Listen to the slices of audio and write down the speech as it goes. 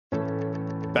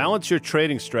Balance your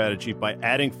trading strategy by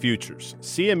adding futures.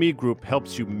 CME Group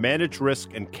helps you manage risk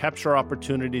and capture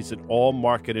opportunities in all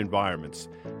market environments.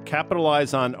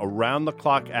 Capitalize on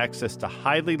around-the-clock access to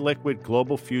highly liquid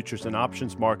global futures and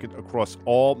options market across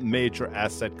all major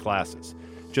asset classes.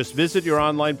 Just visit your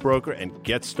online broker and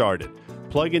get started.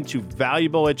 Plug into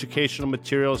valuable educational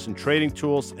materials and trading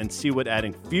tools and see what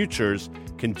adding futures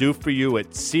can do for you at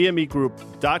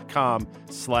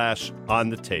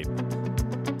cmegroup.com/on-the-tape.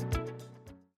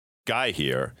 Guy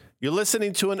here. You're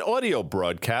listening to an audio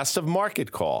broadcast of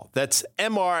Market Call. That's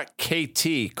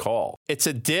MRKT Call. It's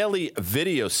a daily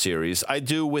video series I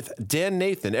do with Dan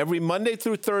Nathan every Monday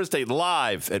through Thursday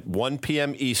live at 1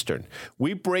 p.m. Eastern.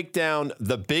 We break down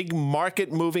the big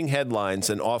market-moving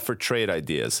headlines and offer trade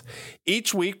ideas.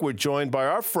 Each week, we're joined by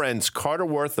our friends Carter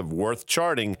Worth of Worth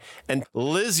Charting and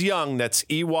Liz Young, that's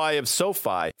EY of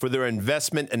SoFi, for their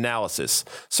investment analysis.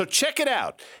 So check it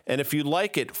out. And if you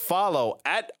like it, follow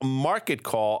at Market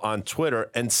Call on Twitter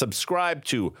and subscribe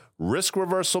to Risk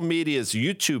Reversal Media's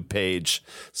YouTube page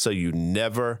so you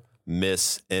never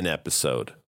miss an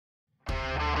episode.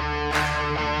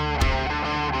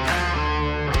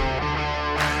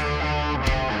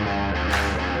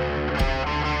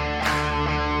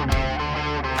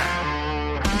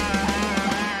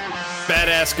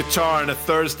 Badass guitar on a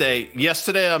Thursday.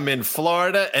 Yesterday, I'm in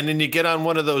Florida, and then you get on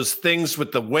one of those things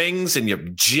with the wings and you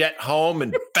jet home,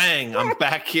 and bang, I'm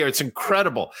back here. It's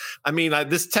incredible. I mean,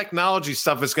 this technology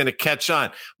stuff is going to catch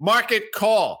on. Market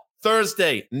Call,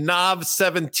 Thursday, Nav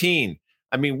 17.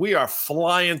 I mean, we are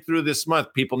flying through this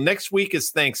month, people. Next week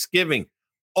is Thanksgiving.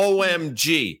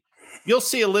 OMG. You'll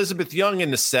see Elizabeth Young in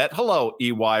the set. Hello,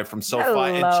 EY from SoFi. Hello.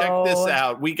 And check this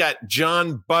out. We got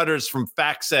John Butters from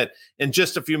FactSet in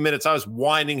just a few minutes. I was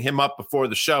winding him up before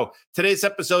the show. Today's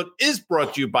episode is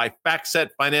brought to you by FactSet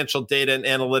Financial Data and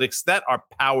Analytics that are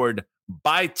powered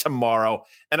by tomorrow.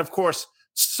 And of course,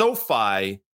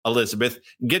 SoFi, Elizabeth,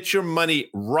 get your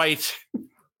money right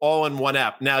all in one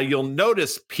app. Now, you'll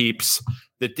notice, peeps,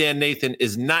 that Dan Nathan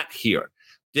is not here.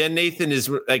 Dan Nathan is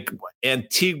like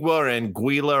Antigua or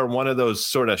Anguilla or one of those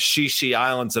sort of shishi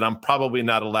islands that I'm probably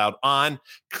not allowed on.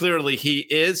 Clearly he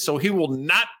is, so he will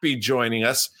not be joining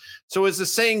us. So as the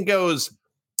saying goes,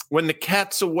 when the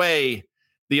cat's away,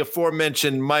 the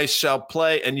aforementioned mice shall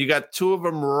play, and you got two of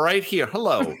them right here.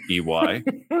 Hello, EY.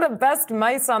 The best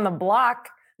mice on the block.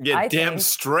 Yeah, damn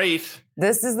straight.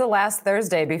 This is the last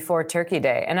Thursday before Turkey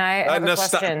Day, and I have a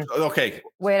question. Okay.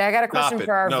 Wait, I got a question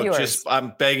for our viewers.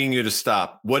 I'm begging you to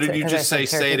stop. What did you just say?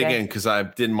 Say it again, because I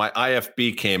didn't. My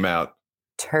IFB came out.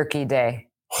 Turkey Day.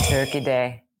 Turkey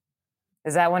Day.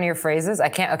 Is that one of your phrases? I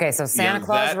can't. Okay, so Santa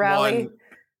Claus rally.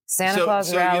 Santa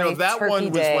Claus rally. You know, that Turkey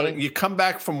one was Day. you come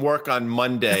back from work on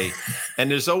Monday, and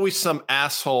there's always some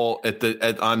asshole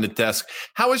on the desk.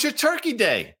 How was your Turkey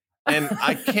Day? And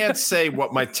I can't say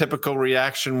what my typical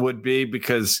reaction would be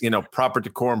because, you know, proper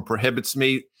decorum prohibits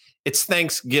me. It's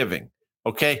Thanksgiving.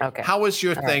 Okay. How was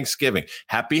your Thanksgiving? Right.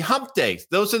 Happy Hump Day.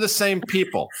 Those are the same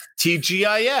people.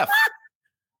 TGIF.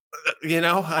 You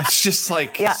know, it's just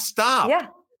like, stop. Yeah,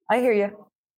 I hear you.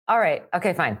 All right.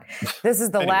 Okay, fine. This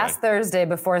is the last Thursday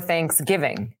before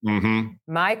Thanksgiving. Mm-hmm.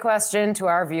 My question to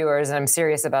our viewers, and I'm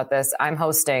serious about this, I'm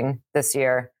hosting this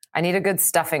year. I need a good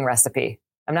stuffing recipe.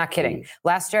 I'm not kidding.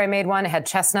 Last year I made one. It had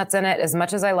chestnuts in it. As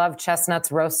much as I love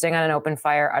chestnuts roasting on an open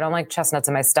fire, I don't like chestnuts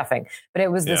in my stuffing. But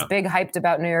it was this big hyped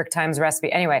about New York Times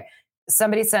recipe. Anyway,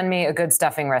 somebody send me a good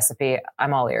stuffing recipe.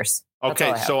 I'm all ears.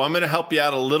 Okay, so I'm going to help you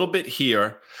out a little bit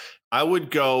here. I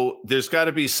would go, there's got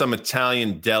to be some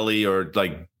Italian deli or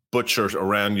like butcher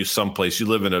around you someplace. You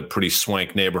live in a pretty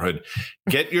swank neighborhood.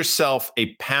 Get yourself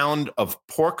a pound of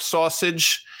pork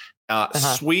sausage,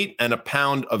 sweet, and a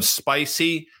pound of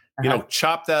spicy. You know,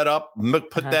 chop that up,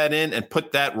 put that in, and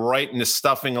put that right in the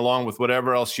stuffing along with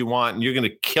whatever else you want, and you're going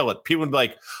to kill it. People would be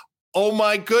like, oh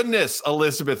my goodness,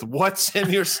 Elizabeth, what's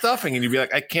in your stuffing? And you'd be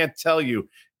like, I can't tell you.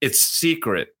 It's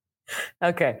secret.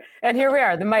 Okay. And here we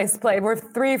are. The mice played. We're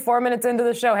 3-4 minutes into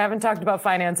the show. Haven't talked about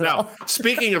finance at all.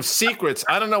 Speaking of secrets,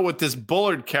 I don't know what this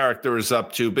Bullard character is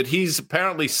up to, but he's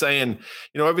apparently saying,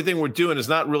 you know, everything we're doing is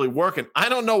not really working. I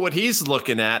don't know what he's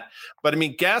looking at, but I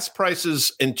mean, gas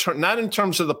prices, not in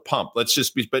terms of the pump, but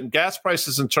gas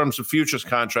prices in terms of futures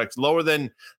contracts, lower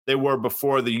than they were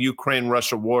before the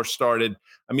Ukraine-Russia war started.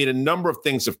 I mean, a number of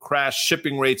things have crashed,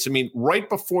 shipping rates. I mean, right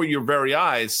before your very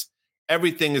eyes,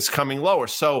 everything is coming lower.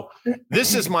 So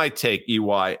this is my take,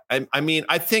 EY. I mean,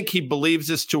 I think he believes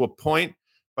this to a point,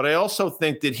 but I also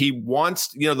think that he wants,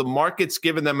 you know, the market's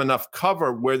given them enough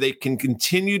cover where they can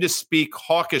continue to speak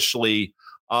hawkishly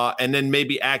and then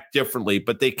maybe act differently,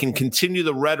 but they can continue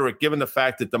the rhetoric given the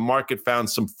fact that the market found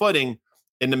some footing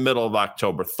in the middle of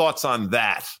October. Thoughts on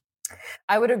that?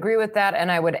 I would agree with that. And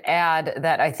I would add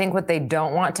that I think what they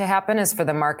don't want to happen is for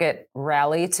the market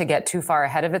rally to get too far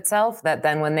ahead of itself, that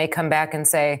then when they come back and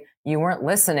say, you weren't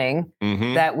listening,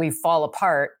 that we fall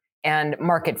apart and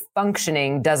market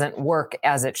functioning doesn't work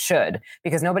as it should,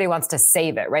 because nobody wants to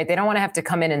save it, right? They don't want to have to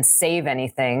come in and save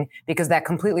anything, because that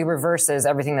completely reverses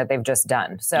everything that they've just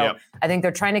done. So I think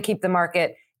they're trying to keep the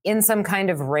market in some kind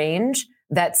of range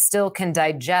that still can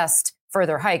digest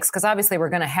further hikes, because obviously we're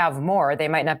going to have more. They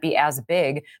might not be as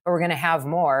big, but we're going to have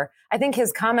more. I think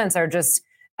his comments are just,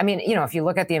 I mean, you know, if you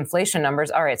look at the inflation numbers,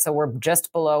 all right, so we're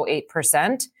just below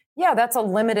 8%. Yeah, that's a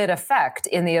limited effect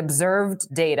in the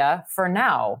observed data for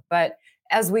now. But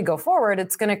as we go forward,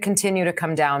 it's going to continue to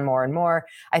come down more and more.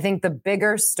 I think the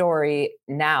bigger story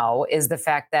now is the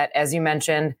fact that, as you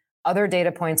mentioned, other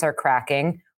data points are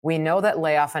cracking. We know that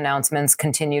layoff announcements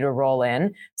continue to roll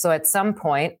in. So at some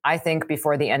point, I think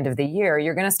before the end of the year,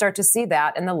 you're going to start to see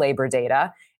that in the labor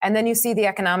data. And then you see the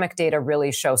economic data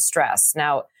really show stress.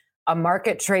 Now, a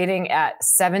market trading at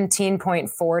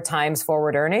 17.4 times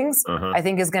forward earnings, I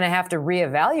think is going to have to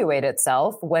reevaluate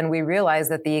itself when we realize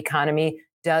that the economy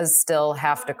does still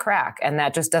have to crack. And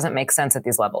that just doesn't make sense at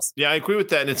these levels. Yeah, I agree with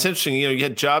that. And it's interesting, you know, you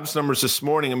had jobs numbers this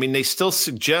morning. I mean, they still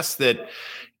suggest that,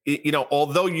 you know,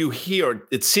 although you hear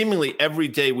it seemingly every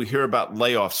day, we hear about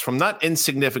layoffs from not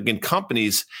insignificant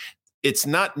companies, it's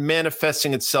not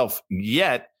manifesting itself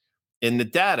yet in the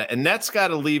data. And that's got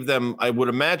to leave them, I would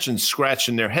imagine,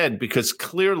 scratching their head, because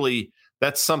clearly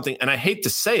that's something, and I hate to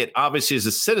say it, obviously as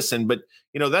a citizen, but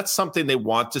you know, that's something they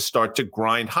want to start to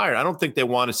grind higher. I don't think they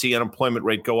want to see unemployment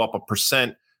rate go up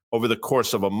 1% over the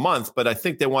course of a month, but I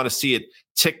think they want to see it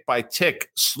tick by tick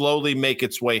slowly make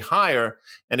its way higher.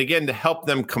 And again, to help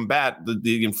them combat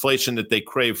the inflation that they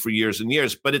crave for years and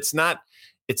years, but it's not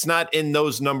in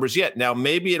those numbers yet. Now,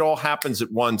 maybe it all happens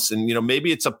at once. And, you know,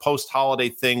 maybe it's a post-holiday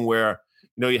thing where,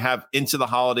 you know, you have into the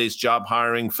holidays job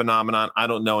hiring phenomenon. I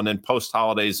don't know. And then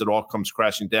post-holidays, it all comes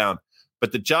crashing down.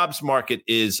 But the jobs market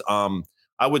is,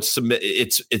 I would submit,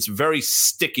 it's very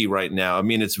sticky right now. I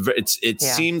mean, it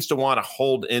seems to want to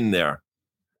hold in there.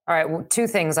 All right. Well, two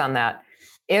things on that.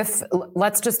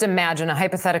 Let's just imagine a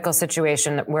hypothetical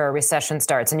situation where a recession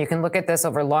starts, and you can look at this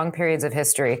over long periods of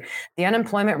history. The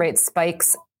unemployment rate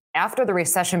spikes after the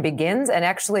recession begins, and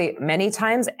actually many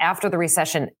times after the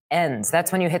recession ends.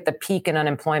 That's when you hit the peak in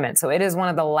unemployment. So it is one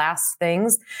of the last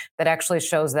things that actually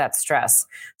shows that stress.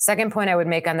 Second point I would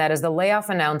make on that is the layoff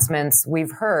announcements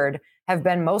we've heard have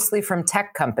been mostly from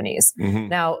tech companies.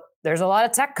 Now, there's a lot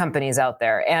of tech companies out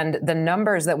there, and the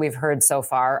numbers that we've heard so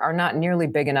far are not nearly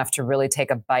big enough to really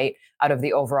take a bite out of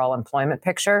the overall employment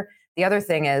picture. The other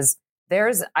thing is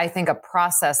there's, I think, a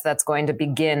process that's going to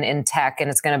begin in tech, and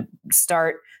it's going to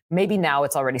start, maybe now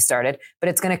it's already started, but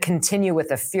it's going to continue with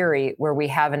a fury where we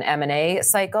have an M&A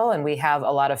cycle and we have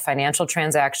a lot of financial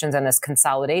transactions and this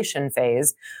consolidation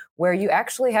phase where you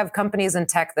actually have companies in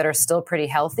tech that are still pretty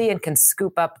healthy and can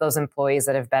scoop up those employees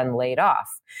that have been laid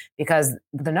off. Because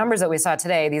the numbers that we saw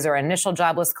today, these are initial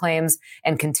jobless claims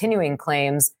and continuing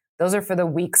claims. Those are for the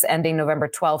weeks ending November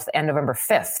 12th and November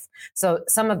 5th. So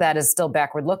some of that is still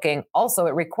backward looking. Also,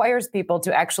 it requires people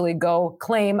to actually go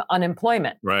claim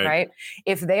unemployment, right?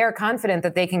 If they are confident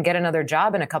that they can get another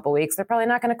job in a couple of weeks, they're probably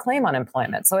not going to claim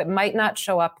unemployment. So it might not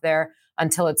show up there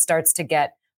until it starts to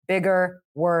get bigger,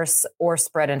 worse, or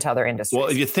spread into other industries. Well,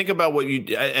 if you think about what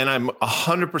you, and I'm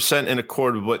 100% in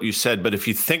accord with what you said, but if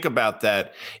you think about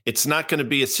that, it's not going to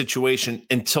be a situation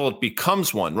until it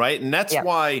becomes one, right? And that's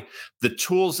why the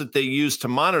tools that they use to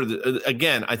monitor,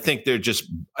 again, I think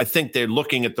they're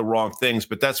looking at the wrong things,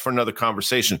 but that's for another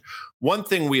conversation. One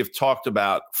thing we have talked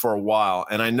about for a while,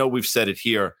 and I know we've said it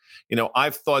here, you know,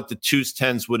 I've thought the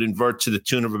 2s10s would invert to the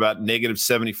tune of about negative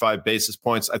 75 basis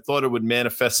points. I thought it would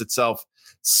manifest itself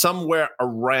somewhere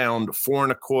around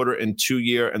 4.25% in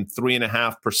 2-year and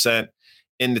 3.5%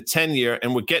 in the 10-year.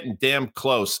 And we're getting damn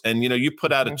close. And, you know, you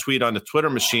put out a tweet on the Twitter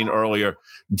machine earlier,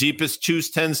 deepest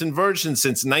 2s10s inversion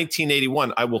since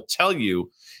 1981. I will tell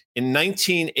you, in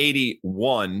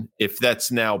 1981, if that's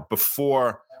now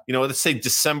before, you know, let's say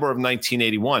December of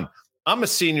 1981, I'm a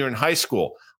senior in high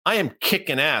school. I am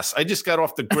kicking ass. I just got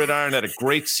off the gridiron, had a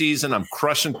great season. I'm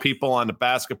crushing people on the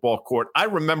basketball court. I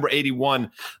remember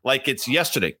 81 like it's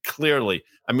yesterday, clearly.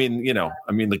 I mean,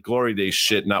 the glory days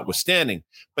shit notwithstanding.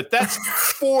 But that's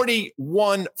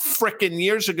 41 frickin'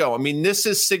 years ago. I mean, this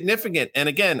is significant. And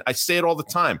again, I say it all the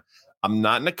time. I'm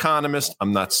not an economist.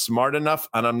 I'm not smart enough,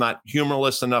 and I'm not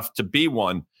humorless enough to be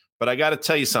one. But I got to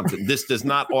tell you something. This does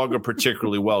not augur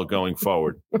particularly well going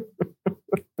forward.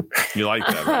 You like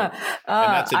that, right?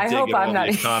 And that's a dig at all the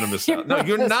economists. No,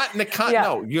 you're not an economist. Yeah.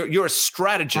 No, you're a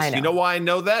strategist. You know why I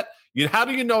know that? How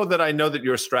do you know that I know that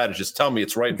you're a strategist? Tell me,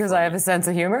 it's right. Because I have a sense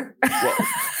of humor. Well,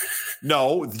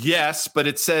 no, yes, but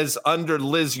it says under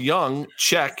Liz Young,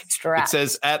 check. Strat. It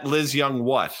says at Liz Young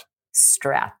what?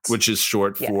 Strat. Which is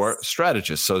short for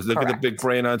strategist. So look at the big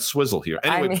brain on swizzle here.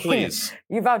 Anyway, please.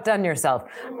 You've outdone yourself.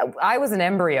 I was an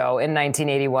embryo in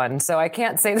 1981, so I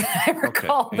can't say that I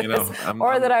recall this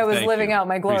or that I was living out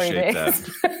my glory days.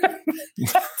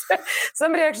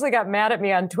 Somebody actually got mad at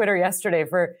me on Twitter yesterday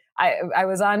for I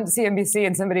was on CNBC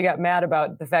and somebody got mad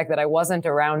about the fact that I wasn't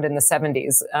around in the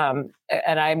 70s.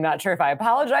 And I'm not sure if I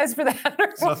apologize for that.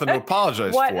 There's nothing to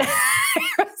apologize for.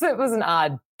 It was an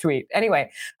odd tweet.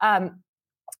 Anyway,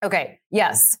 okay,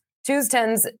 yes. 2s,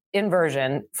 10s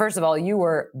inversion. First of all, you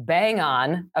were bang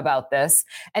on about this.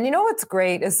 And you know what's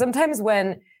great is sometimes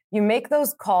when you make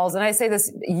those calls, and I say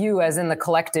this you as in the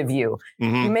collective you,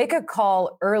 you make a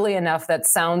call early enough that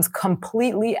sounds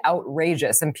completely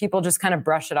outrageous and people just kind of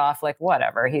brush it off like,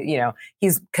 whatever,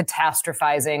 he's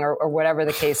catastrophizing or whatever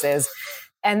the case is.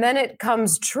 And then it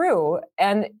comes true.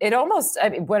 And it almost,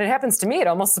 when it happens to me, it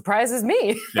almost surprises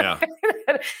me. Yeah.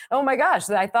 Oh my gosh,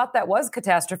 I thought that was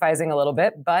catastrophizing a little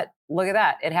bit, but look at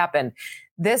that. It happened.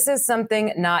 This is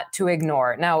something not to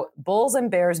ignore. Now, bulls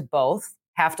and bears both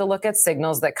have to look at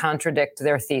signals that contradict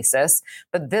their thesis.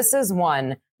 But this is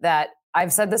one that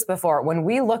I've said this before. When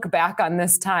we look back on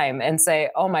this time and say,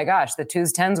 oh my gosh, the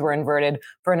 2s, 10s were inverted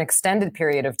for an extended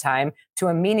period of time to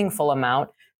a meaningful amount.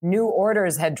 New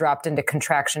orders had dropped into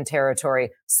contraction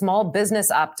territory. Small business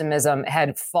optimism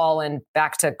had fallen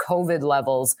back to COVID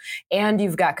levels. And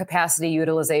you've got capacity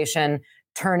utilization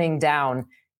turning down.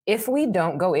 If we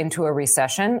don't go into a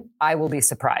recession, I will be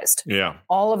surprised. Yeah.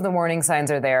 All of the warning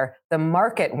signs are there. The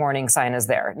market warning sign is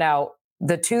there. Now,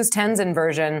 the 2s, 10s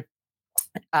inversion,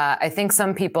 I think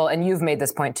some people, and you've made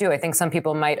this point too, I think some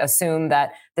people might assume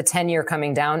that the 10-year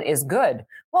coming down is good.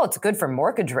 Well, it's good for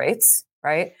mortgage rates,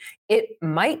 right? It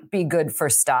might be good for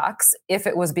stocks if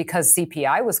it was because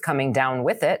CPI was coming down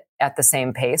with it at the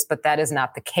same pace, but that is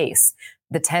not the case.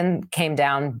 The 10 came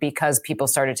down because people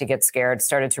started to get scared,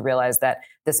 started to realize that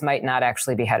this might not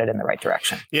actually be headed in the right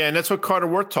direction. Yeah, and that's what Carter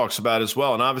Worth talks about as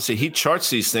well. And obviously he charts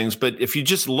these things, but if you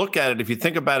just look at it, if you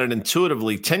think about it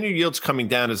intuitively, 10-year yields coming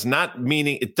down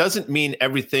it doesn't mean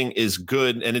everything is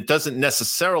good, and it doesn't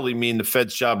necessarily mean the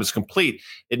Fed's job is complete.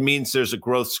 It means there's a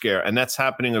growth scare, and that's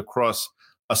happening across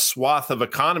a swath of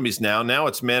economies now. Now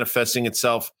it's manifesting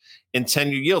itself in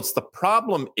 10-year yields. The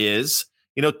problem is,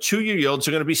 2-year yields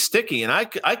are going to be sticky. And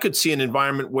I could see an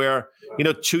environment where,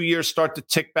 2 years start to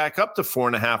tick back up to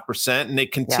 4.5% and they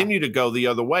continue to go the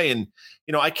other way. And,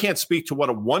 I can't speak to what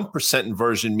a 1%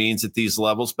 inversion means at these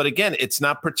levels, but again, it's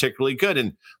not particularly good.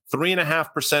 And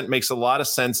 3.5% makes a lot of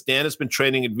sense. Dan has been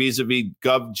trading at vis-a-vis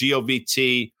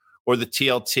GOVT or the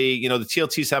TLT. The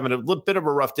TLT is having a little bit of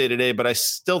a rough day today, but I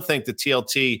still think the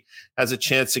TLT has a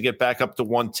chance to get back up to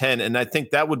 110. And I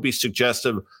think that would be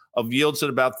suggestive of yields at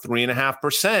about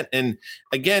 3.5%. And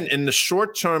again, in the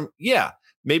short term,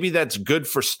 maybe that's good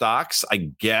for stocks,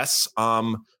 I guess.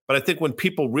 But I think when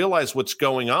people realize what's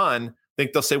going on, I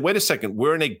think they'll say, wait a second,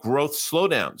 we're in a growth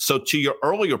slowdown. So to your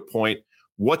earlier point,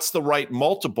 what's the right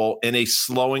multiple in a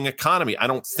slowing economy? I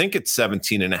don't think it's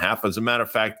 17.5. As a matter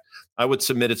of fact, I would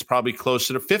submit it's probably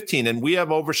closer to 15. And we have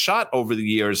overshot over the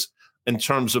years in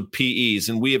terms of PEs.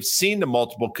 And we have seen the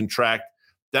multiple contract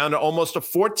down to almost a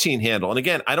 14 handle. And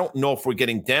again, I don't know if we're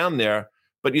getting down there,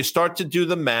 but you start to do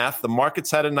the math. The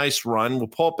market's had a nice run. We'll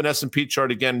pull up an S&P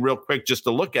chart again real quick just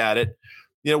to look at it.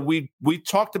 We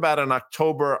talked about in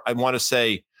October, I want to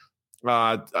say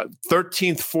 13th,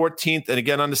 14th, and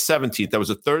again on the 17th. That was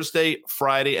a Thursday,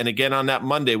 Friday, and again on that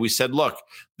Monday. We said, look,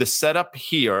 the setup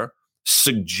here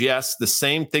suggests the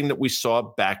same thing that we saw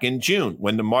back in June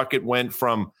when the market went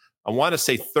from, I want to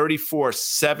say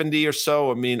 3470 or so.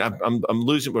 I mean, I'm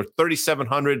losing. We're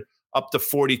 3,700 up to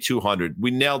 4,200. We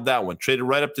nailed that one. Traded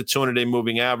right up to 200-day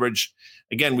moving average.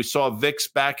 Again, we saw VIX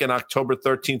back in October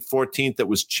 13th, 14th that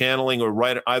was channeling or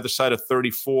right at either side of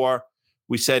 34.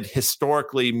 We said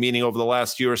historically, meaning over the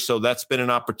last year or so, that's been an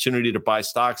opportunity to buy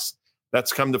stocks.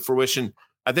 That's come to fruition.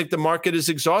 I think the market is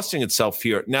exhausting itself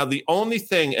here. Now, the only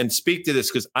thing, and speak to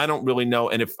this because I don't really know,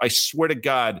 and if I swear to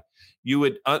God, you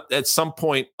would at some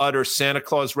point utter Santa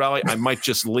Claus rally, I might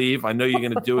just leave. I know you're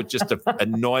going to do it just to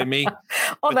annoy me.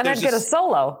 Well, then I'd get a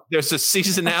solo. There's a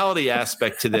seasonality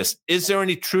aspect to this. Is there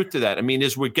any truth to that? I mean,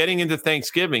 as we're getting into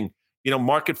Thanksgiving,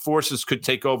 market forces could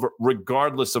take over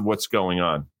regardless of what's going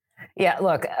on. Yeah,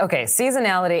 look, okay,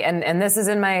 seasonality, and this is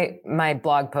in my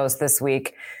blog post this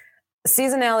week.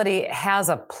 Seasonality has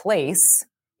a place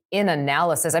in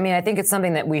analysis, I mean, I think it's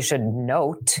something that we should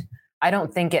note. I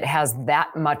don't think it has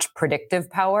that much predictive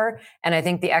power. And I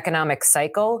think the economic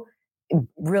cycle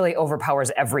really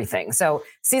overpowers everything. So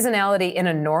seasonality in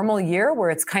a normal year where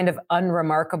it's kind of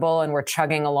unremarkable and we're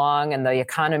chugging along and the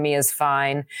economy is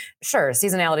fine, sure,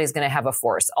 seasonality is going to have a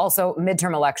force. Also,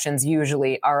 midterm elections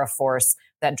usually are a force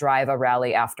that drive a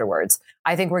rally afterwards.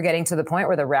 I think we're getting to the point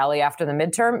where the rally after the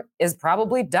midterm is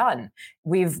probably done.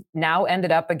 We've now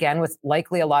ended up again with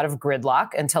likely a lot of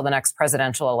gridlock until the next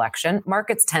presidential election.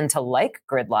 Markets tend to like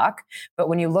gridlock, but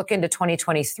when you look into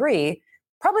 2023,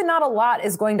 probably not a lot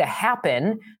is going to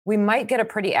happen. We might get a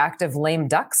pretty active lame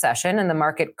duck session, and the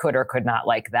market could or could not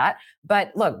like that.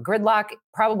 But look, gridlock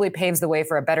probably paves the way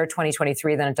for a better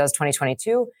 2023 than it does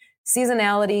 2022.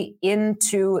 Seasonality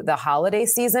into the holiday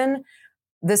season,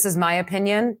 this is my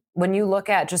opinion. When you look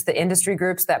at just the industry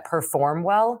groups that perform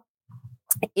well,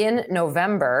 in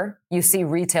November, you see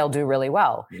retail do really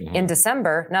well. Mm-hmm. In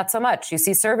December, not so much. You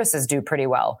see services do pretty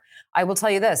well. I will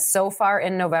tell you this, so far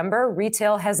in November,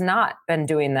 retail has not been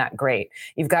doing that great.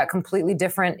 You've got completely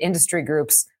different industry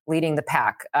groups leading the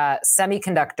pack.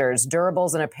 Semiconductors,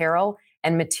 durables and apparel,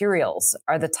 and materials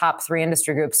are the top 3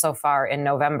 industry groups so far in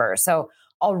November. So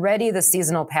already the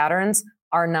seasonal patterns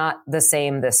are not the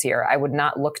same this year. I would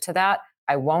not look to that.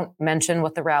 I won't mention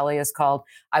what the rally is called.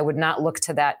 I would not look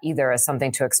to that either as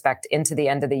something to expect into the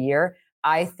end of the year.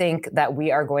 I think that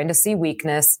we are going to see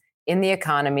weakness in the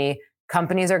economy.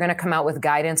 Companies are going to come out with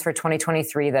guidance for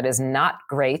 2023 that is not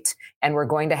great. And we're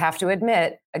going to have to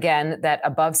admit, again, that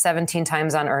above 17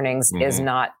 times on earnings is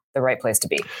not the right place to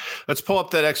be. Let's pull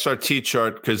up that XRT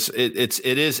chart because it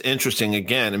is interesting.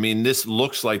 Again, I mean, this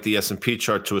looks like the S&P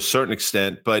chart to a certain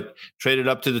extent, but traded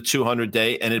up to the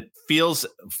 200-day, and it feels,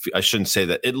 I shouldn't say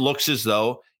that, it looks as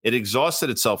though it exhausted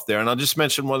itself there. And I'll just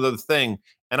mention one other thing.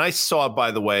 And I saw,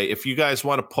 by the way, if you guys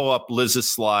want to pull up Liz's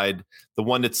slide, the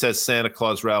one that says Santa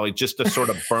Claus rally, just to sort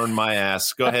of burn my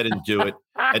ass, go ahead and do it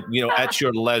at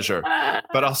your leisure.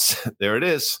 But there it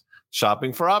is.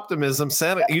 Shopping for optimism,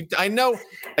 Santa. I know,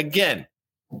 again,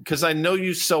 because I know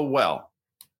you so well.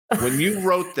 When you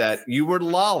wrote that, you were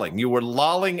lolling. You were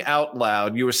lolling out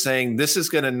loud. You were saying this is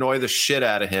going to annoy the shit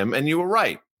out of him, and you were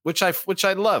right. Which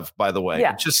I love, by the way.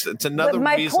 Yeah. It's another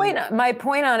reason. My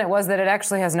point on it was that it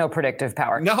actually has no predictive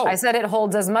power. No. I said it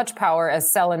holds as much power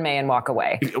as sell in May and walk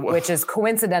away, which is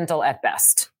coincidental at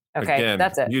best. Okay, again,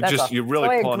 that's it. You're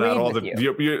really pulling out all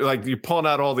you're pulling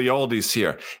out all the oldies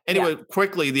here. Anyway,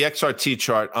 quickly, the XRT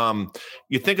chart.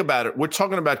 You think about it. We're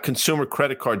talking about consumer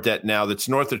credit card debt now that's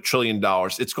north of $1 trillion.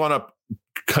 It's gone up.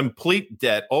 Complete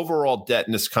debt, overall debt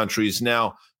in this country is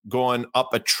now going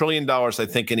up $1 trillion, I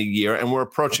think, in a year, and we're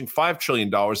approaching $5 trillion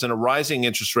in a rising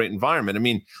interest rate environment. I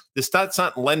mean, this does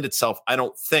not lend itself, I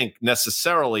don't think,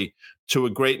 necessarily to a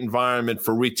great environment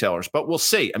for retailers, but we'll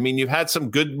see. I mean, you've had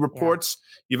some good reports.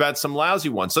 You've had some lousy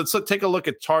ones. Let's take a look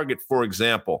at Target, for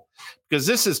example, because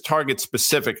this is Target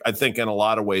specific, I think, in a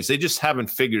lot of ways. They just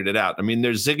haven't figured it out. I mean,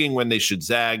 they're zigging when they should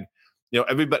zag.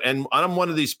 Everybody, and I'm one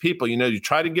of these people, you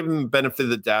try to give them the benefit of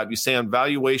the doubt. You say on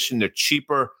valuation, they're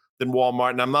cheaper than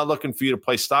Walmart. And I'm not looking for you to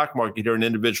play stock market here in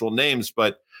individual names,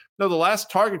 but the last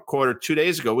Target quarter 2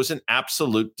 days ago was an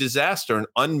absolute disaster, an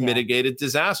unmitigated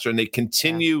disaster. And they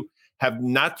continue have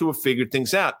not to have figured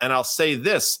things out. And I'll say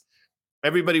this,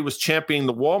 everybody was championing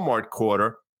the Walmart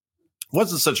quarter. It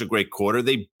wasn't such a great quarter.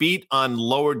 They beat on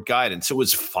lowered guidance. It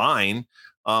was fine.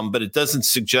 But it doesn't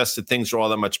suggest that things are all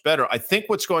that much better. I think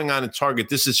what's going on in Target,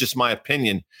 this is just my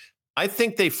opinion, I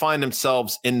think they find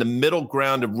themselves in the middle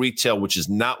ground of retail, which is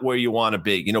not where you want to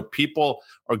be. People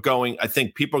are going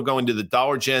to the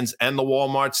Dollar Gens and the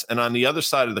Walmarts. And on the other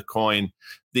side of the coin,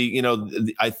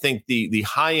 I think the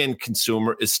high-end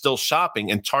consumer is still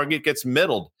shopping, and Target gets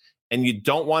middled. And you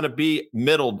don't want to be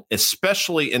middled,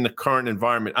 especially in the current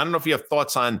environment. I don't know if you have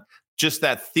thoughts on just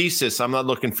that thesis. I'm not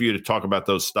looking for you to talk about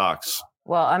those stocks.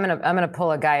 Well, I'm gonna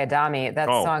pull a Guy Adami. That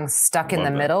song's Stuck in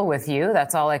the Middle with You.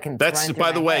 That's all I can. That's,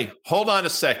 by the way, hold on a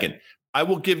second. I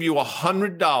will give you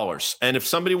 $100, and if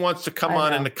somebody wants to come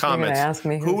on in the comments, ask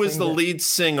me who is the lead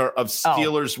singer of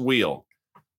Stealers Wheel?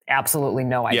 Absolutely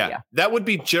no idea. Yeah, that would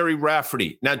be Jerry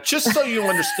Rafferty. Now, just so you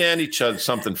understand each other,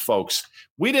 something, folks.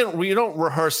 We don't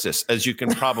rehearse this, as you can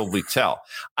probably tell.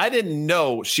 I didn't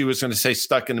know she was going to say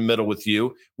Stuck in the Middle with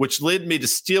You, which led me to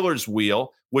Stealers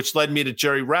Wheel, which led me to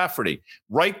Jerry Rafferty.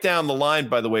 Right down the line,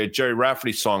 by the way, a Jerry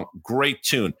Rafferty song, great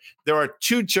tune. There are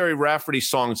 2 Jerry Rafferty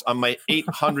songs on my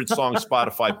 800-song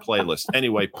Spotify playlist.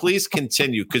 Anyway, please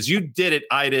continue, because you did it,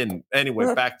 I didn't.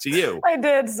 Anyway, back to you. I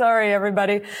did. Sorry,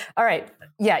 everybody. All right.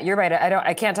 Yeah, you're right.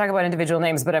 I can't talk about individual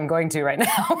names, but I'm going to right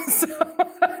now.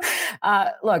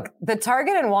 Look, the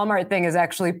Target and Walmart thing is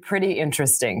actually pretty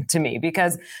interesting to me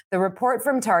because the report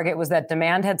from Target was that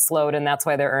demand had slowed and that's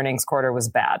why their earnings quarter was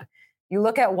bad. You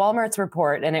look at Walmart's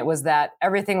report and it was that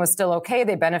everything was still okay.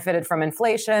 They benefited from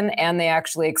inflation and they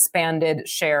actually expanded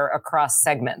share across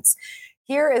segments.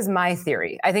 Here is my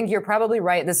theory. I think you're probably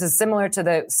right. This is similar to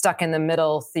the stuck in the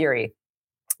middle theory.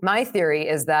 My theory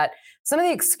is that some of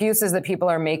the excuses that people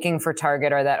are making for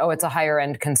Target are that, oh, it's a higher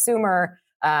end consumer.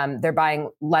 They're buying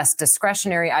less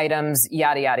discretionary items,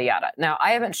 yada, yada, yada. Now,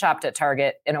 I haven't shopped at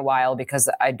Target in a while because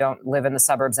I don't live in the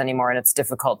suburbs anymore and it's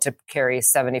difficult to carry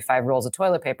 75 rolls of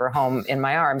toilet paper home in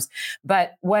my arms.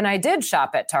 But when I did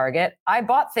shop at Target, I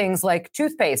bought things like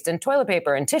toothpaste and toilet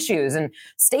paper and tissues and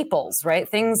staples, right?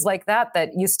 Things like that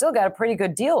you still got a pretty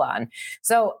good deal on.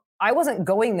 So I wasn't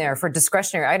going there for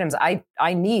discretionary items.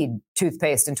 I need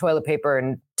toothpaste and toilet paper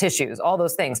and tissues, all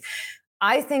those things.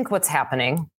 I think what's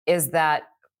happening is that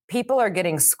people are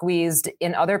getting squeezed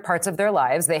in other parts of their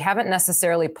lives. They haven't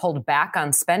necessarily pulled back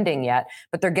on spending yet,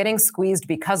 but they're getting squeezed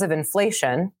because of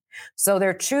inflation. So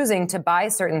they're choosing to buy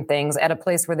certain things at a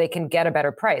place where they can get a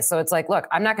better price. So it's like, look,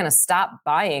 I'm not going to stop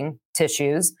buying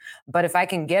tissues, but if I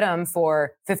can get them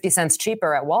for 50 cents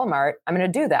cheaper at Walmart, I'm going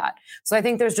to do that. So I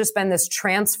think there's just been this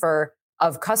transfer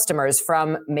of customers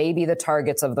from maybe the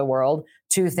Targets of the world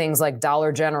to things like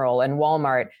Dollar General and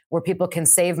Walmart, where people can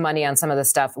save money on some of the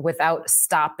stuff without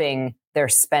stopping their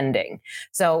spending.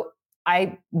 So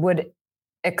I would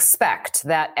expect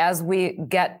that as we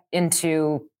get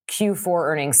into Q4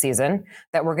 earnings season,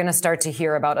 that we're going to start to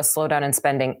hear about a slowdown in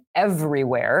spending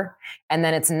everywhere. And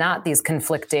then it's not these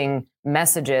conflicting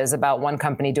messages about one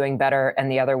company doing better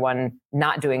and the other one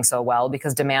not doing so well,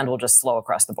 because demand will just slow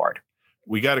across the board.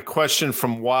 We got a question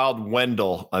from Wild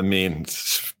Wendell. I mean,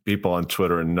 people on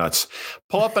Twitter are nuts.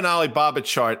 Pull up an Alibaba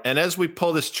chart. And as we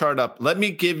pull this chart up, let me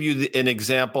give you an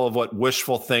example of what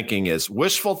wishful thinking is.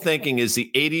 Wishful thinking is the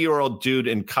 80-year-old dude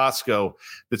in Costco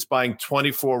that's buying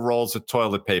 24 rolls of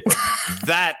toilet paper.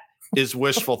 That is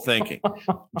wishful thinking.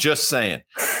 Just saying.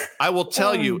 I will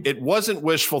tell you, it wasn't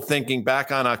wishful thinking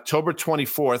back on October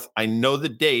 24th. I know the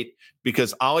date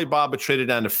because Alibaba traded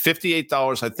down to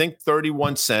 $58, I think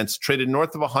 31 cents, traded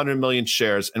north of 100 million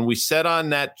shares. And we said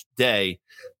on that day,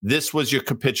 this was your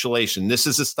capitulation. This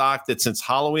is a stock that since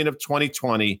Halloween of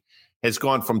 2020 has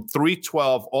gone from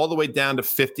 312 all the way down to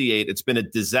 58. It's been a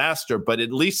disaster, but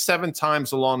at least 7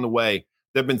 times along the way,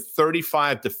 there have been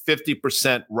 35 to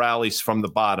 50% rallies from the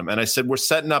bottom. And I said, we're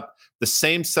setting up the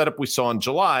same setup we saw in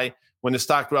July when the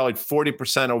stock rallied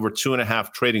 40% over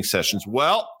 2.5 trading sessions.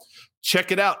 Well,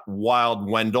 check it out, Wild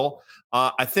Wendell.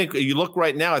 I think you look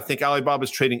right now, I think Alibaba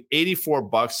is trading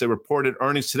 $84. They reported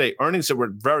earnings today. Earnings that were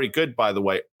very good, by the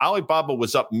way. Alibaba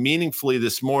was up meaningfully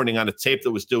this morning on a tape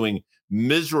that was doing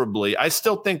miserably. I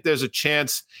still think there's a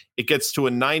chance it gets to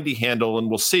a 90 handle, and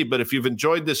we'll see. But if you've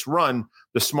enjoyed this run,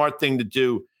 the smart thing to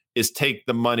do is take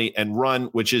the money and run,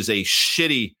 which is a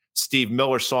shitty Steve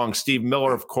Miller song. Steve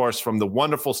Miller, of course, from the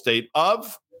wonderful state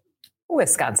of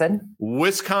Wisconsin.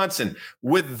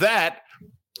 With that,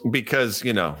 because,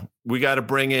 we got to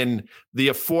bring in the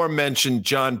aforementioned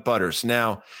John Butters.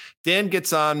 Now, Dan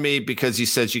gets on me because he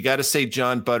says you got to say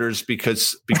John Butters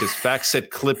because FactSet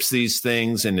clips these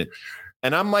things, and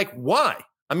I'm like, why?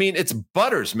 I mean, it's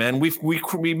Butters, man.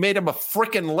 We made him a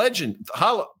freaking legend.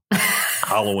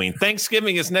 Halloween.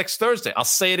 Thanksgiving is next Thursday. I'll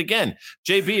say it again.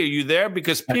 JB, are you there?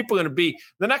 Because people are going to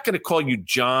they're not going to call you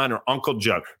John or Uncle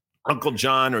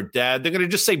John or Dad. They're going to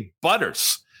just say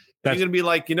Butters. They're going to be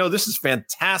like, this is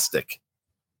fantastic.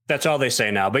 That's all they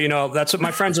say now. But, that's what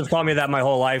my friends have called me that my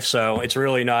whole life. So it's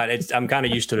really not. I'm kind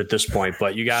of used to it at this point.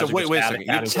 But you guys. So wait a second.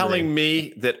 You're telling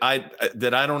me that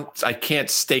I can't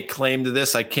stake claim to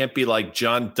this. I can't be like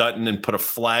John Dutton and put a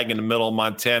flag in the middle of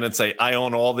Montana and say I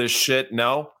own all this shit.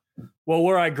 No. Well,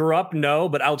 where I grew up, no.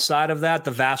 But outside of that,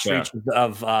 the vast reach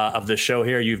of the show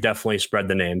here, you've definitely spread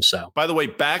the name. So, by the way,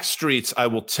 Backstreets, I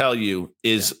will tell you,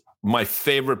 is my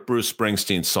favorite Bruce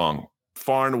Springsteen song,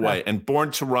 far and away. And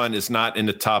Born to Run is not in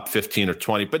the top 15 or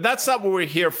 20, but that's not what we're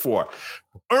here for.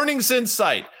 Earnings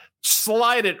Insight.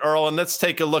 Slide it, Earl, and let's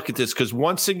take a look at this, because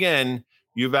once again,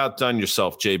 you've outdone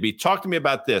yourself, JB. Talk to me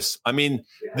about this. I mean,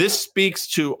 this speaks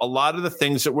to a lot of the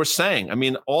things that we're saying. I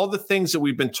mean, all the things that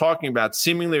we've been talking about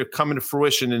seemingly are coming to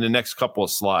fruition in the next couple of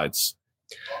slides.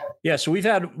 Yeah, so we've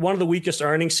had one of the weakest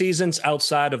earnings seasons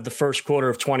outside of the first quarter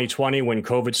of 2020 when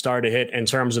COVID started to hit in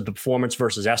terms of the performance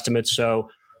versus estimates. So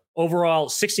overall,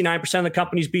 69% of the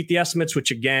companies beat the estimates,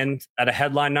 which again, at a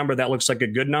headline number, that looks like a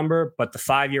good number. But the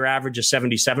 5-year average is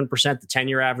 77%. The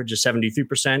 10-year average is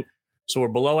 73%. So we're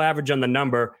below average on the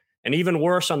number and even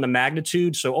worse on the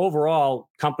magnitude. So overall,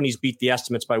 companies beat the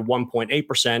estimates by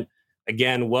 1.8%.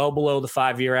 Again, well below the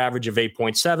 5-year average of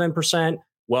 8.7%,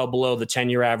 well below the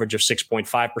 10-year average of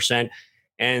 6.5%.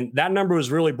 And that number was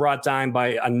really brought down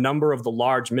by a number of the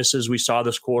large misses we saw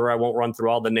this quarter. I won't run through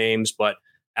all the names, but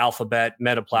Alphabet,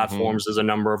 Meta Platforms, there's a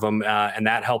number of them. And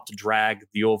that helped to drag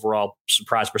the overall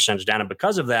surprise percentage down. And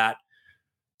because of that,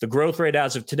 the growth rate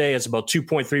as of today is about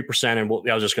 2.3%. And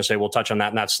I was just going to say, we'll touch on that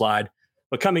in that slide.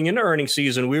 But coming into earnings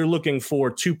season, we were looking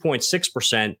for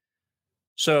 2.6%.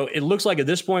 So it looks like at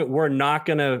this point, we're not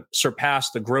going to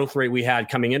surpass the growth rate we had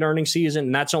coming in earnings season.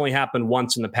 And that's only happened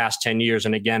once in the past 10 years.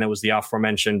 And again, it was the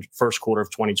aforementioned first quarter of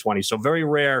 2020. So very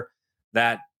rare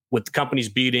that with the companies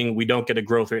beating, we don't get a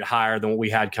growth rate higher than what we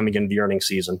had coming into the earnings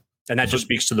season. And that just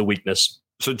speaks to the weakness.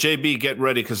 So JB, get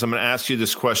ready, because I'm going to ask you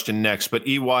this question next, but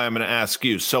EY, I'm going to ask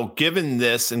you. So given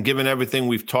this and given everything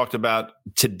we've talked about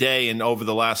today and over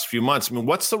the last few months, I mean,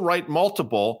 what's the right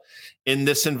multiple in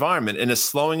this environment, in a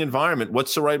slowing environment?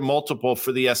 What's the right multiple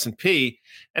for the S&P?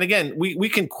 And again, we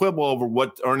can quibble over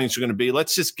what earnings are going to be.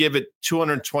 Let's just give it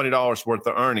 $220 worth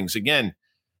of earnings. Again,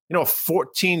 you know, a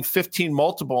 14, 15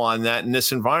 multiple on that in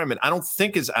this environment, I don't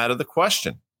think is out of the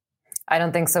question. I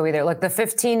don't think so either. Look, the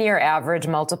 15-year average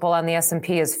multiple on the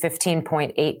S&P is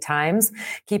 15.8 times.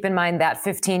 Keep in mind that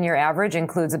 15-year average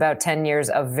includes about 10 years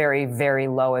of very, very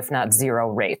low, if not zero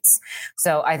rates.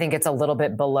 So I think it's a little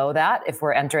bit below that. If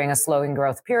we're entering a slowing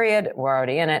growth period, we're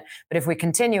already in it. But if we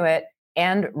continue it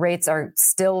and rates are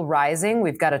still rising,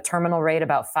 we've got a terminal rate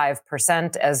about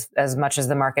 5%, as much as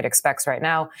the market expects right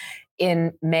now,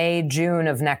 in May, June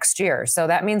of next year. So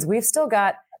that means we've still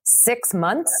got 6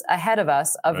 months ahead of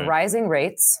us of rising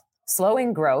rates,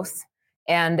 slowing growth,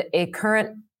 and a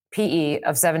current PE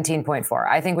of 17.4.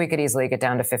 I think we could easily get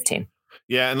down to 15.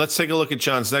 Yeah, and let's take a look at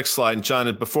John's next slide. And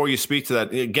John, before you speak to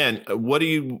that, again,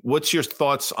 what's your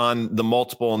thoughts on the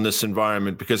multiple in this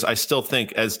environment? Because I still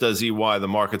think, as does EY, the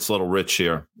market's a little rich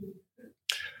here.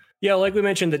 Yeah, like we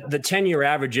mentioned, the 10-year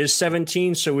average is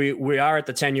 17. So we are at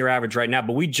the 10-year average right now,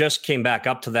 but we just came back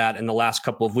up to that in the last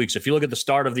couple of weeks. If you look at the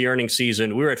start of the earnings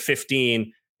season, we were at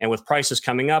 15. And with prices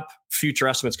coming up, future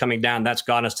estimates coming down, that's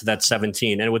got us to that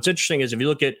 17. And what's interesting is if you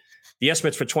look at the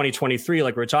estimates for 2023,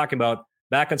 like we were talking about,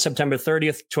 back on September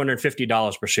 30th,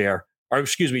 $250 per share. Or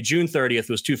excuse me, June 30th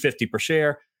was $250 per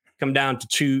share. Come down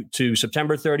to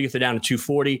September 30th, they're down to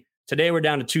 $240. Today, we're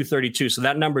down to $232. So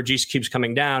that number just keeps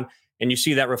coming down. And you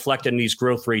see that reflected in these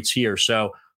growth rates here.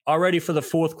 So already for the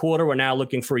fourth quarter, we're now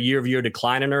looking for a year-over-year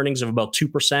decline in earnings of about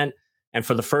 2%. And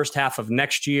for the first half of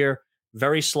next year,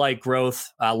 very slight growth,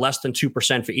 less than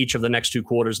 2% for each of the next 2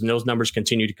 quarters. And those numbers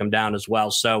continue to come down as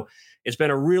well. So it's been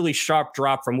a really sharp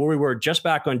drop from where we were just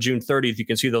back on June 30th. You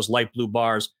can see those light blue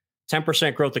bars,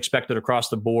 10% growth expected across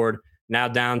the board, now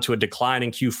down to a decline in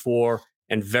Q4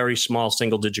 and very small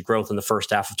single-digit growth in the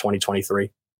first half of 2023.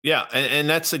 Yeah. And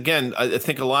that's, again, I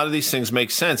think a lot of these things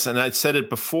make sense. And I said it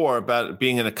before about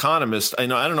being an economist. I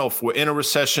don't know if we're in a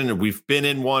recession or we've been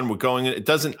in one, we're going in. It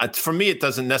doesn't, for me, it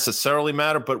doesn't necessarily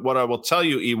matter. But what I will tell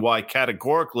you, EY,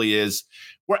 categorically is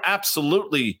we're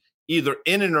absolutely either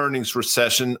in an earnings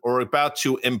recession or about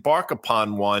to embark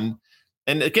upon one.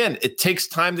 And again, it takes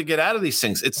time to get out of these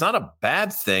things. It's not a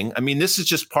bad thing. I mean, this is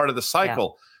just part of the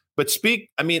cycle. Yeah.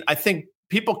 But I think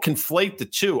people conflate the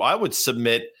two. I would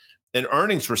submit an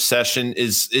earnings recession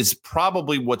is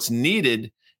probably what's needed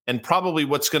and probably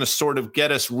what's going to sort of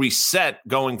get us reset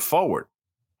going forward.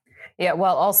 Yeah,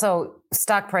 well, also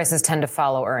stock prices tend to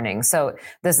follow earnings. So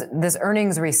this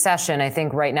earnings recession, I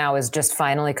think right now is just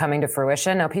finally coming to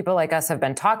fruition. Now, people like us have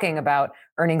been talking about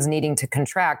earnings needing to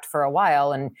contract for a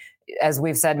while. And as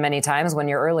we've said many times, when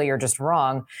you're early, you're just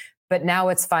wrong. But now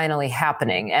it's finally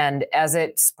happening. And as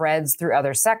it spreads through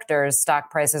other sectors, stock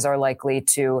prices are likely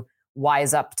to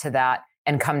wise up to that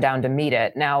and come down to meet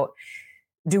it. Now,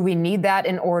 do we need that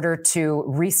in order to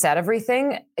reset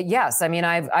everything? Yes. I mean,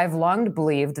 I've long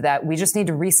believed that we just need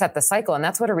to reset the cycle, and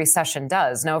that's what a recession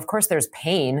does. Now, of course, there's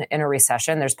pain in a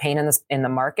recession. There's pain in the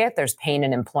market. There's pain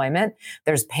in employment.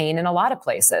 There's pain in a lot of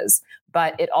places.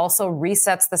 But it also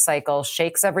resets the cycle,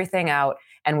 shakes everything out,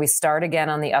 and we start again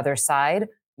on the other side,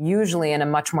 usually in a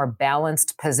much more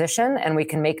balanced position, and we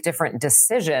can make different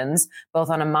decisions, both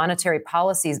on a monetary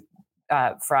policy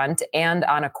front and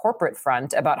on a corporate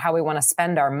front about how we want to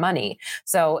spend our money.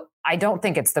 So I don't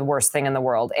think it's the worst thing in the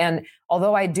world. And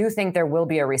although I do think there will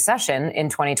be a recession in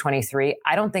 2023,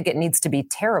 I don't think it needs to be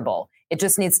terrible. It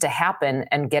just needs to happen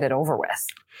and get it over with.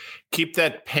 Keep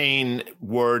that pain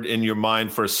word in your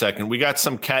mind for a second. We got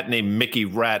some cat named Mickey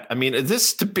Rat. I mean,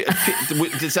 is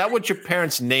that what your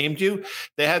parents named you?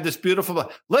 They had this beautiful,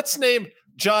 let's name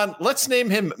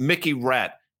him Mickey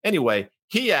Rat. Anyway,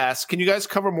 He asked, can you guys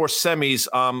cover more semis?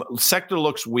 Sector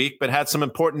looks weak, but had some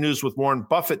important news with Warren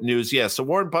Buffett news. Yeah, so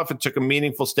Warren Buffett took a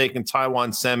meaningful stake in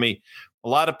Taiwan Semi. A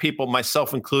lot of people,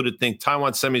 myself included, think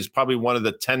Taiwan Semi is probably one of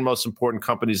the 10 most important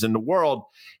companies in the world.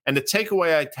 And the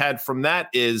takeaway I had from that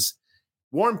is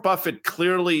Warren Buffett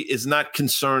clearly is not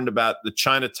concerned about the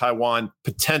China-Taiwan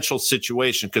potential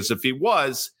situation, because if he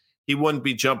was, he wouldn't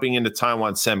be jumping into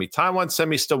Taiwan Semi. Taiwan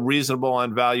Semi is still reasonable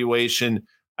on valuation.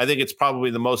 I think it's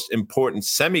probably the most important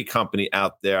semi company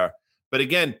out there. But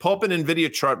again, pull up an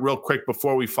NVIDIA chart real quick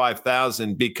before we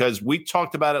 5,000, because we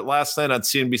talked about it last night on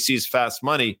CNBC's Fast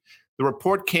Money. The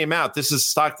report came out. This is a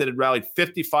stock that had rallied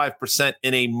 55%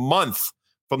 in a month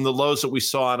from the lows that we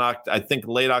saw in, I think,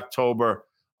 late October.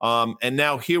 And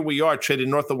now here we are trading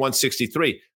north of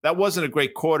 163. That wasn't a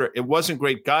great quarter. It wasn't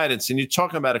great guidance. And you're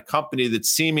talking about a company that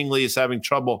seemingly is having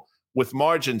trouble with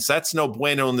margins. That's no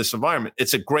bueno in this environment.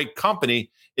 It's a great company.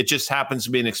 It just happens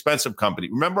to be an expensive company.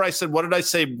 Remember I said, what did I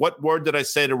say? What word did I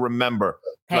say to remember?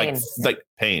 Pain. Like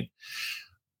pain.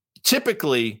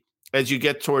 Typically, as you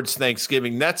get towards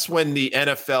Thanksgiving, that's when the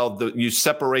NFL, you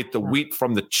separate the wheat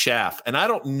from the chaff. And I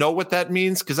don't know what that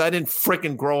means because I didn't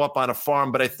freaking grow up on a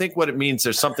farm, but I think what it means,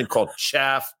 there's something called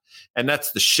chaff, and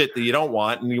that's the shit that you don't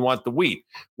want, and you want the wheat.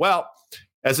 Well,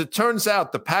 as it turns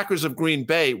out, the Packers of Green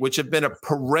Bay, which have been a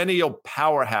perennial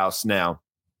powerhouse now,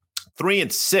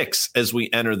 3-6 as we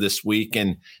enter this week,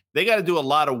 and they got to do a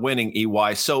lot of winning,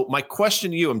 EY. So my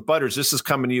question to you, and Butters, this is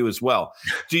coming to you as well.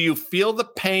 Do you feel the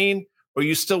pain, or are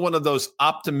you still one of those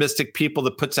optimistic people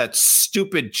that puts that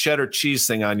stupid cheddar cheese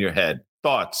thing on your head?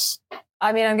 Thoughts?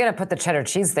 I mean, I'm going to put the cheddar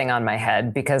cheese thing on my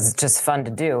head because it's just fun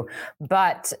to do.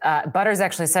 But Butters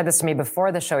actually said this to me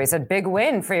before the show. He said, big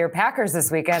win for your Packers this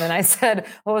weekend. And I said,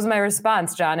 what was my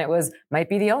response, John? It was, might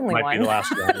be the only one. Might be the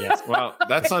last one, yes. Well,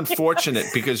 that's unfortunate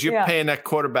because you're paying that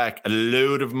quarterback a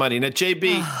load of money. Now,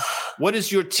 JB, what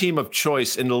is your team of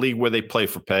choice in the league where they play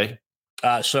for pay?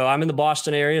 So I'm in the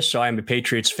Boston area, so I'm a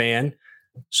Patriots fan.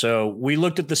 So we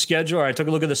looked at the schedule. I took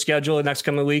a look at the schedule the next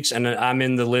coming weeks, and I'm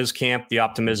in the Liz camp. The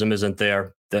optimism isn't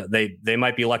there. They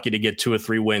might be lucky to get 2 or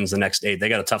 3 wins the next 8. They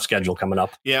got a tough schedule coming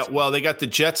up. Yeah, well, they got the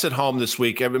Jets at home this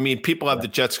week. I mean, people have the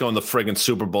Jets going the friggin'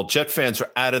 Super Bowl. Jet fans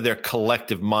are out of their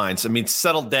collective minds. I mean,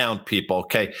 settle down, people,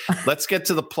 okay? Let's get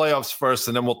to the playoffs first,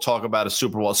 and then we'll talk about a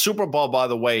Super Bowl. A Super Bowl, by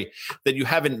the way, that you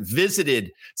haven't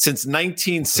visited since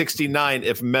 1969,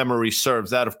 if memory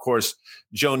serves. That, of course,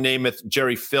 Joe Namath,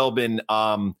 Jerry Philbin,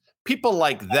 people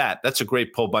like that. That's a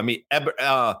great poll by me.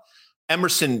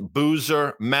 Emerson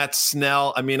Boozer, Matt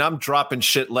Snell. I mean, I'm dropping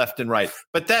shit left and right.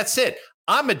 But that's it.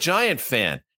 I'm a Giant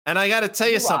fan. And I got to tell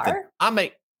you something.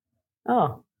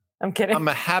 Oh, I'm kidding. I'm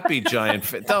a happy Giant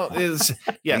fan. Yes.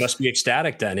 You must be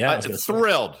ecstatic then. Yeah.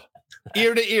 Thrilled.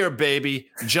 Ear to ear, baby.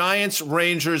 Giants,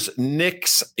 Rangers,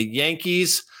 Knicks,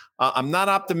 Yankees. I'm not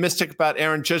optimistic about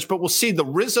Aaron Judge, but we'll see. The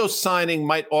Rizzo signing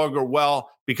might augur well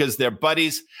because they're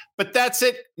buddies. But that's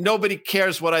it. Nobody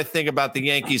cares what I think about the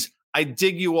Yankees. I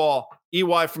dig you all.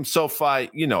 EY from SoFi,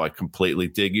 you know I completely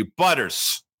dig you.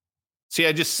 Butters. See,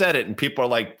 I just said it, and people are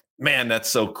like, man, that's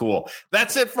so cool.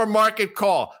 That's it for Market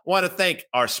Call. I want to thank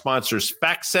our sponsors,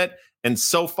 FactSet and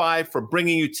SoFi, for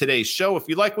bringing you today's show. If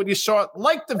you like what you saw,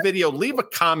 like the video, leave a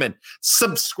comment,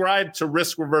 subscribe to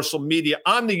Risk Reversal Media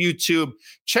on the YouTube.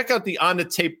 Check out the On the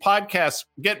Tape podcast.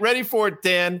 Get ready for it,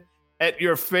 Dan, at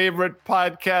your favorite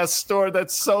podcast store.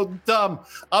 That's so dumb.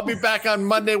 I'll be back on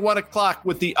Monday, 1 o'clock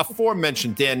with the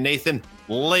aforementioned Dan Nathan.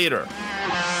 Later.